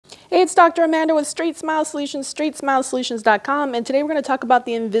Hey, it's Dr. Amanda with StraightSmile Solutions, StraightSmileSolutions.com, and today we're going to talk about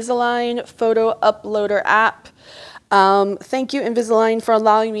the Invisalign Photo Uploader app. Thank you, Invisalign, for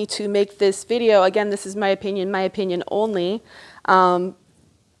allowing me to make this video. Again, this is my opinion only.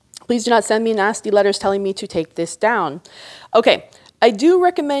 Please do not send me nasty letters telling me to take this down. Okay. I do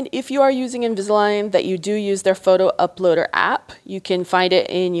recommend, if you are using Invisalign, that you do use their Photo Uploader app. You can find it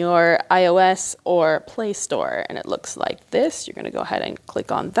in your iOS or Play Store, and it looks like this. You're going to go ahead and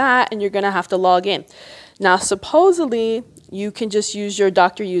click on that, and you're going to have to log in. Now, supposedly, you can just use your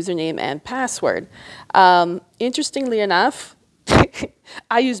doctor username and password. Interestingly enough,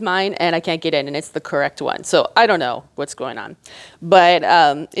 I use mine and I can't get in, and it's the correct one. So I don't know what's going on, but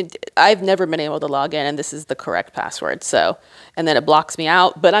I've never been able to log in, and this is the correct password. So, and then it blocks me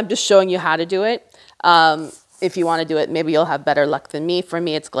out, but I'm just showing you how to do it. If you want to do it, maybe you'll have better luck than me. For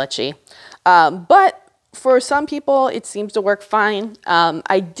me, it's glitchy. But for some people, it seems to work fine.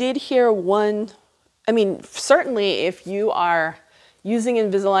 I did hear one, certainly if you are using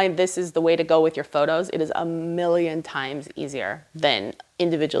Invisalign, this is the way to go with your photos. It is a million times easier than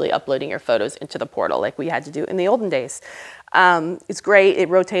individually uploading your photos into the portal like we had to do in the olden days. It's great. It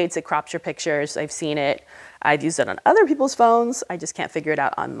rotates, it crops your pictures. I've seen it. I've used it on other people's phones. I just can't figure it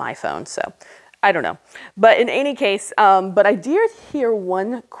out on my phone, so I don't know. But in any case, but I did hear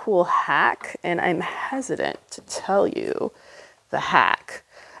one cool hack, and I'm hesitant to tell you the hack.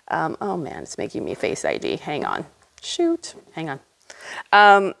 Oh man, it's making me Face ID. Hang on. Shoot. Hang on.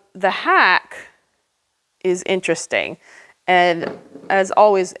 The hack is interesting, and as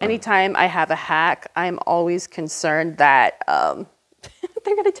always, anytime I have a hack, I'm always concerned that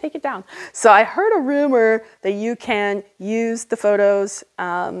they're going to take it down. So I heard a rumor that you can use the photos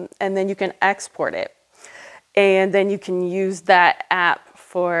and then you can export it, and then you can use that app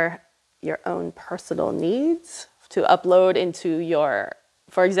for your own personal needs to upload into your,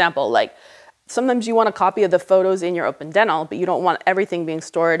 for example, like sometimes you want a copy of the photos in your Open Dental, but you don't want everything being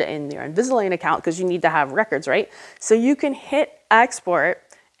stored in your Invisalign account because you need to have records, right? So you can hit export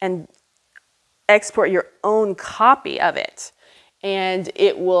and export your own copy of it. And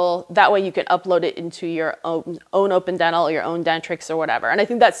it will, that way you can upload it into your own Open Dental or your own Dentrix or whatever. And I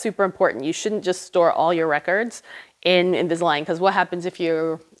think that's super important. You shouldn't just store all your records in Invisalign, because what happens if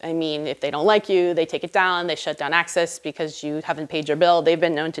if they don't like you, they take it down, they shut down access because you haven't paid your bill. They've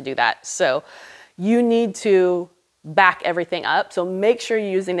been known to do that. So you need to back everything up. So make sure you're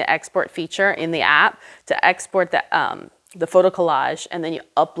using the export feature in the app to export the photo collage, and then you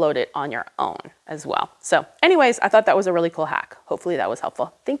upload it on your own as well. So anyways, I thought that was a really cool hack. Hopefully that was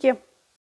helpful. Thank you.